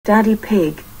Daddy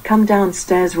Pig, come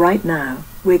downstairs right now.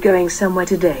 We're going somewhere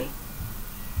today.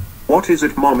 What is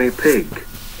it, Mommy Pig?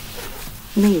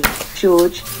 Me,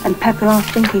 George, and Pepper are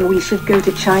thinking we should go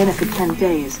to China for 10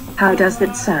 days. How does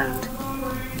that sound?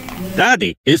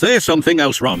 Daddy, is there something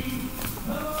else wrong?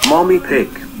 Mommy Pig,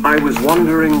 I was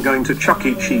wondering going to Chuck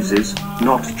E. Cheese's,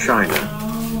 not China.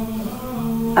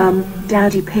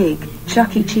 Daddy Pig,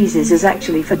 Chuck E. Cheese's is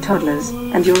actually for toddlers,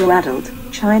 and you're an adult.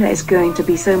 China is going to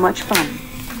be so much fun.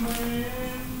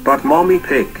 But Mommy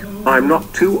Pig, I'm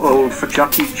not too old for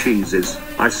Chuck E. Cheese's.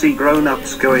 I see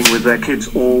grown-ups going with their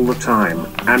kids all the time,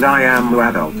 and I am an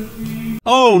adult.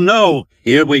 Oh no,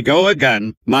 here we go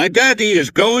again. My daddy is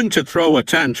going to throw a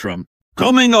tantrum.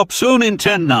 Coming up soon in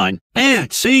 10, 9,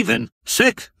 8, 7,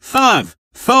 6, 5,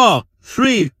 4,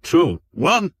 3, 2,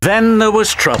 1. Then there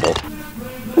was trouble.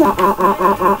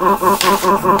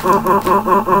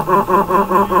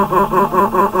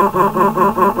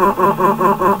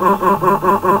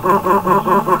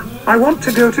 I want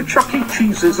to go to Chuck E.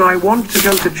 Cheese's. I want to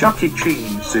go to Chuck E.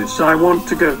 Cheese's. I want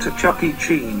to go to Chuck E.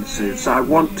 Cheese's. I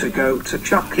want to go to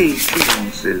Chuck E.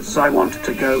 Cheese's. I want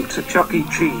to go to Chuck E.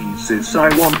 Cheese's. I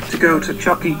want to go to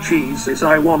Chuck E. Cheese's.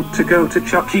 I want to go to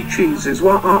Chuck E. Cheese's.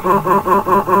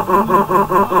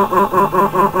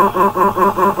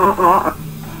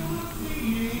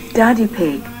 Daddy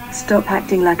Pig, stop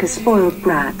acting like a spoiled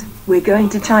brat. We're going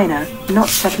to China, not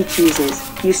Chuck E. Cheese's,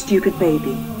 you stupid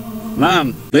baby.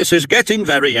 Ma'am, this is getting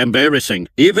very embarrassing,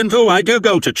 even though I do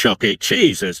go to Chuck E.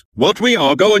 Cheese's. But we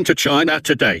are going to China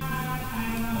today.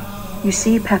 You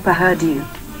see, Pepper heard you.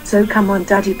 So come on,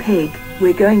 Daddy Pig,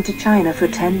 we're going to China for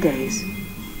 10 days.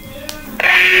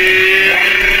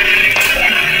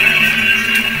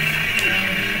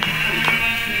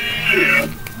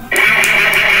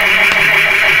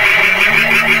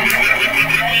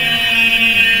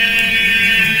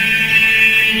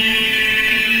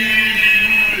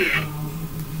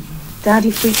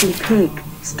 Daddy freaking Pig,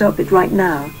 stop it right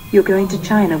now. You're going to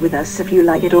China with us if you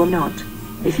like it or not.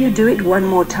 If you do it one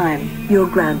more time, you're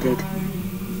grounded.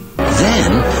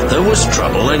 Then there was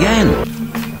trouble again.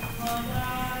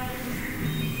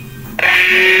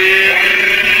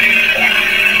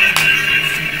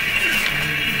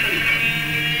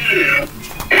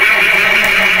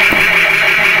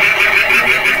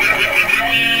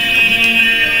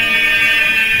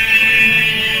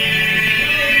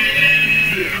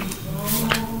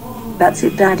 That's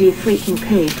it, Daddy freaking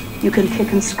Pig. You can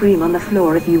kick and scream on the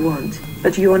floor if you want,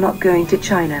 but you're not going to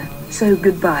China, so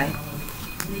goodbye.